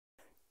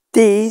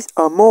These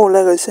are more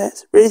LEGO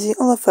sets releasing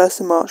on the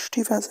 1st of March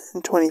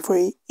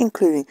 2023,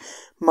 including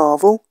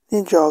Marvel,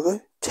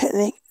 Ninjago,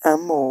 Technic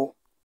and more.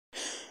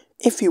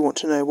 If you want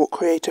to know what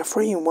Creator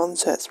 3-in-1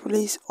 sets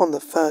release on the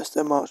 1st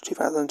of March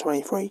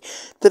 2023,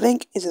 the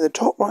link is in the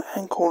top right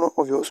hand corner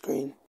of your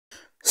screen.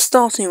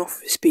 Starting off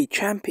with Speed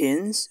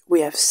Champions,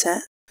 we have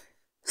set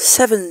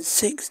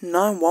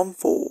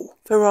 76914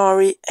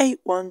 Ferrari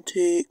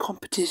 812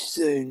 Competition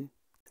Zone.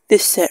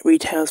 This set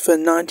retails for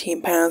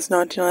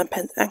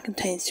 £19.99 and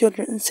contains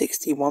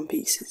 261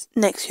 pieces.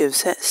 Next we have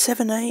set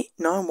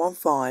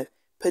 78915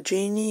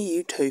 Pagini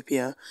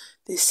Utopia.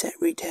 This set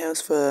retails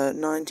for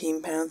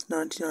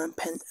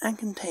 £19.99 and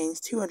contains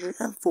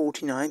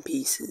 249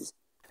 pieces.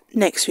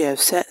 Next we have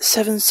set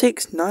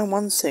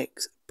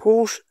 76916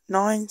 Porsche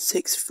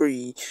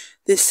 963.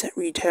 This set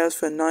retails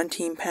for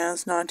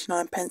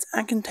 £19.99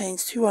 and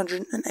contains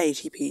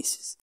 280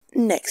 pieces.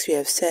 Next we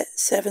have set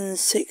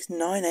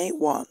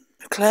 76981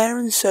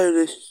 McLaren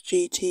Solus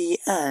GT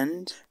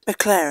and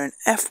McLaren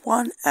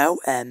F1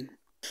 LM.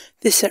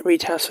 This set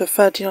retails for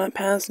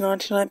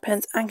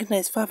 £39.99 and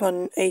contains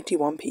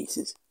 581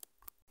 pieces.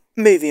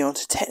 Moving on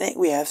to Technic,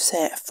 we have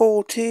set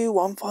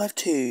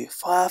 42152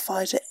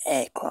 Firefighter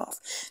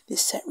Aircraft.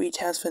 This set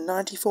retails for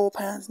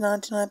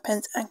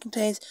 £94.99 and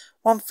contains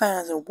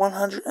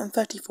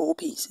 1,134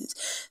 pieces.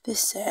 This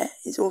set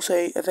is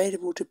also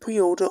available to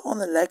pre-order on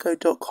the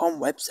lego.com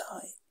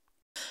website.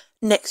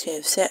 Next we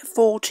have set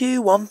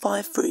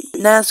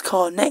 42153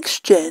 NASCAR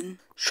Next Gen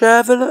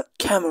Chevrolet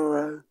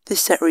Camaro.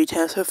 This set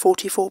retails for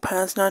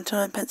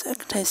 £44.99 and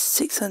contains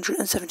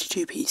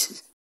 672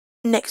 pieces.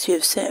 Next we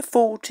have set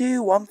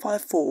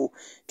 42154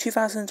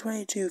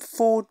 2022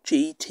 Ford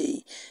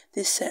GT.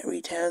 This set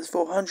retails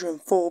for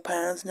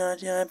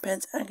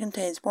 £104.99 and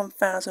contains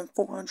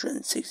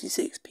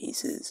 1,466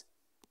 pieces.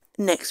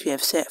 Next we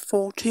have set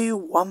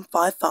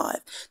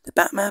 42155 the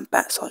Batman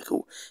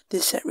Batcycle.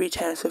 This set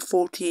retails for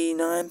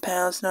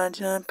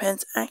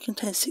 £49.99 and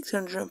contains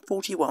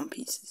 641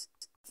 pieces.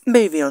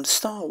 Moving on to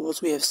Star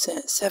Wars, we have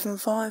set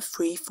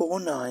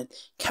 75349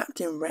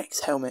 Captain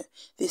Rex Helmet.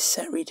 This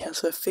set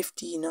retails for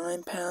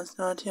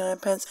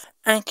 £59.99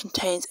 and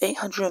contains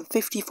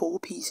 854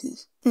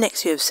 pieces.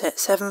 Next we have set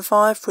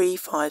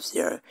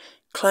 75350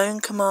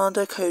 Clone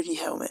Commander Cody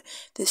Helmet.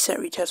 This set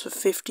retails for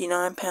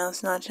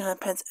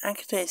 £59.99 and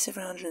contains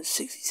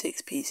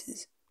 766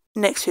 pieces.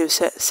 Next we have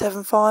set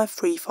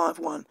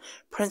 75351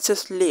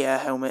 Princess Leia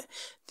Helmet.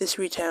 This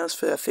retails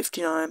for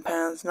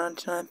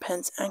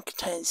 £59.99 and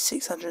contains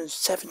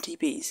 670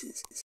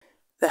 pieces.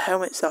 The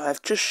helmets that I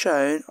have just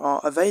shown are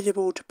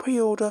available to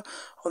pre-order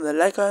on the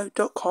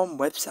lego.com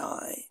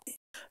website.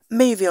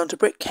 Moving on to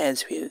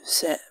Brickheads, we have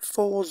set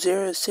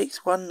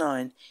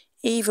 40619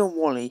 Even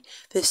Wally.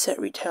 This set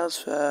retails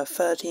for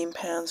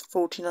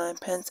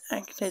 £13.49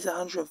 and contains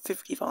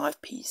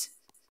 155 pieces.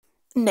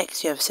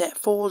 Next we have set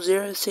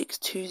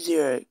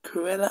 40620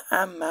 Cruella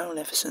and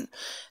Maleficent.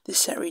 This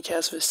set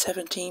retails for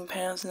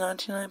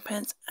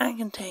 £17.99 and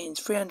contains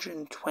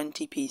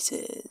 320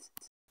 pieces.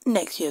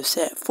 Next we have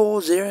set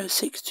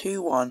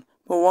 40621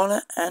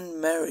 Moana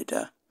and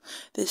Merida.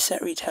 This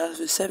set retails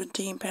for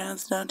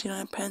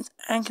 £17.99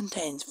 and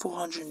contains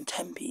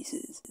 410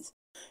 pieces.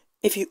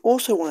 If you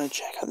also want to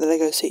check out the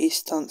LEGO City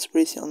Stunts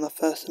releasing on the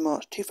 1st of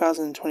March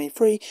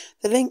 2023,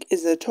 the link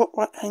is in the top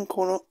right hand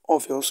corner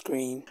of your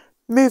screen.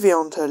 Moving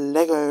on to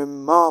LEGO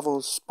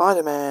Marvel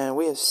Spider-Man,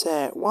 we have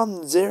set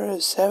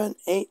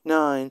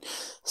 10789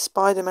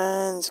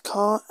 Spider-Man's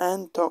Car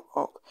and Doc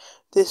Ock.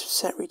 This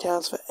set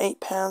retails for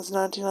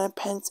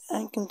 £8.99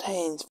 and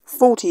contains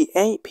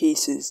 48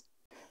 pieces.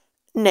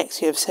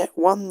 Next we have set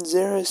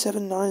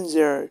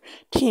 10790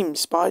 Team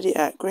Spidey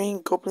at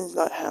Green Goblin's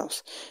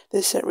Lighthouse.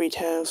 This set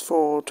retails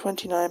for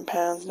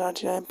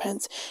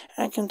 £29.99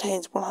 and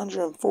contains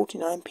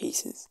 149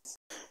 pieces.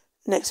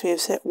 Next we have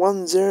set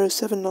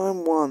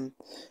 10791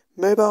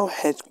 Mobile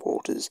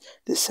Headquarters.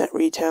 This set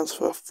retails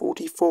for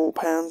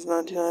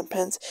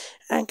 £44.99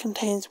 and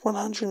contains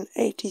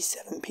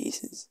 187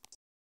 pieces.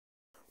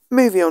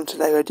 Moving on to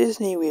LEGO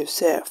Disney, we have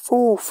set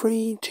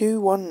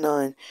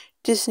 43219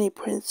 Disney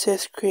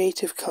Princess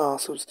Creative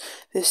Castles.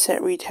 This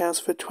set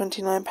retails for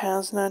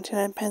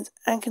 £29.99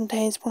 and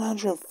contains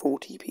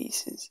 140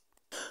 pieces.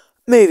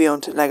 Moving on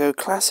to LEGO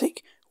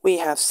Classic, we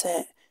have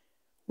set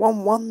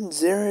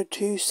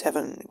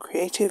 11027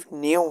 Creative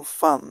Neon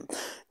Fun.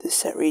 This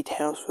set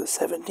retails for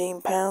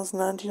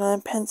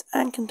 £17.99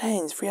 and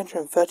contains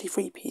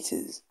 333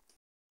 pieces.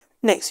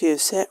 Next we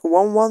have set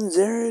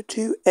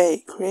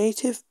 11028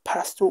 Creative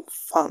Pastel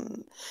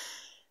Fun.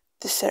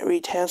 This set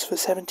retails for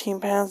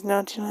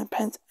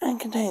 £17.99 and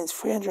contains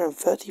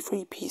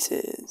 333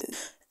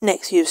 pieces.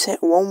 Next we have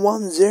set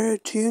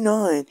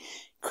 11029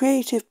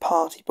 Creative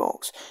Party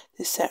Box.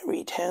 This set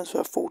retails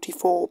for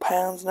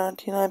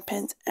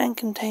 £44.99 and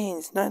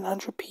contains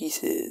 900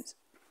 pieces.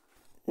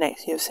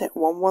 Next we have set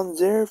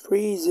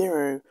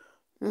 11030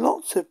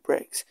 Lots of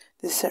Bricks.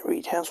 This set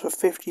retails for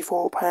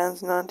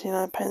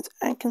 £54.99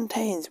 and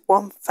contains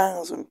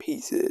 1,000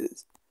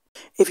 pieces.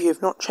 If you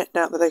have not checked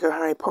out the LEGO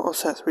Harry Potter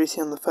sets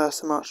releasing on the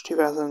 1st of March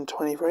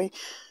 2023,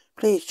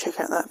 Please check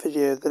out that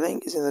video, the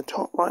link is in the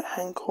top right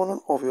hand corner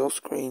of your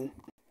screen.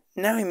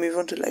 Now we move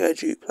on to LEGO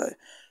Duplo.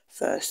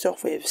 First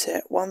off we have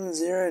set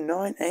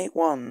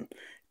 10981,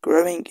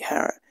 Growing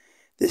Carrot.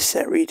 This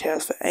set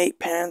retails for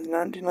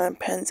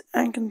 £8.99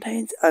 and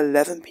contains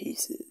 11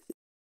 pieces.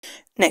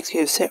 Next we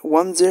have set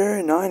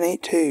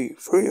 10982,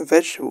 Fruit and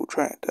Vegetable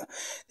Tractor.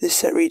 This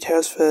set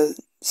retails for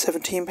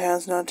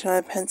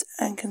 £17.99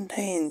 and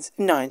contains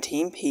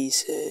 19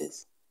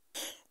 pieces.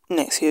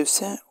 Next we have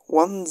set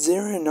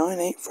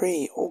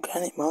 10983,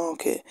 Organic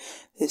Market.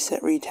 This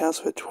set retails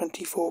for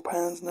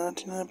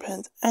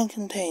 £24.99 and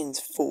contains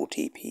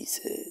 40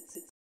 pieces.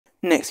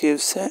 Next we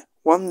have set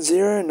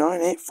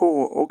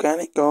 10984,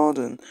 Organic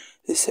Garden.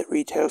 This set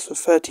retails for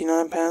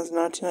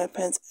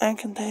 £39.99 and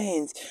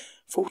contains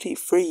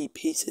 43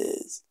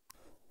 pieces.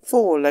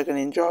 For LEGO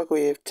Ninjago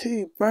we have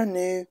two brand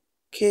new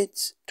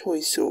kids toy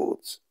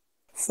swords.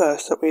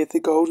 First up we have the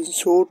golden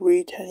sword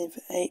retailing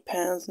for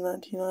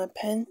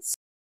 £8.99.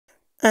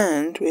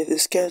 And we have the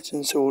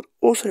skeleton sword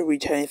also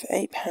retailing for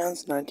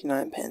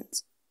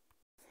 £8.99.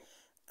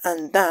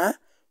 And that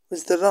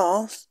was the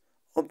last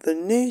of the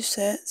new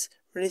sets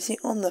releasing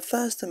on the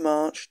 1st of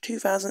March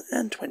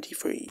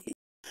 2023.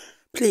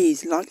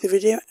 Please like the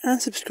video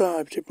and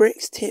subscribe to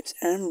Bricks, Tips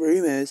and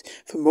Rumours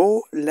for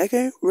more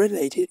LEGO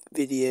related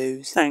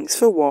videos. Thanks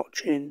for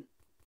watching.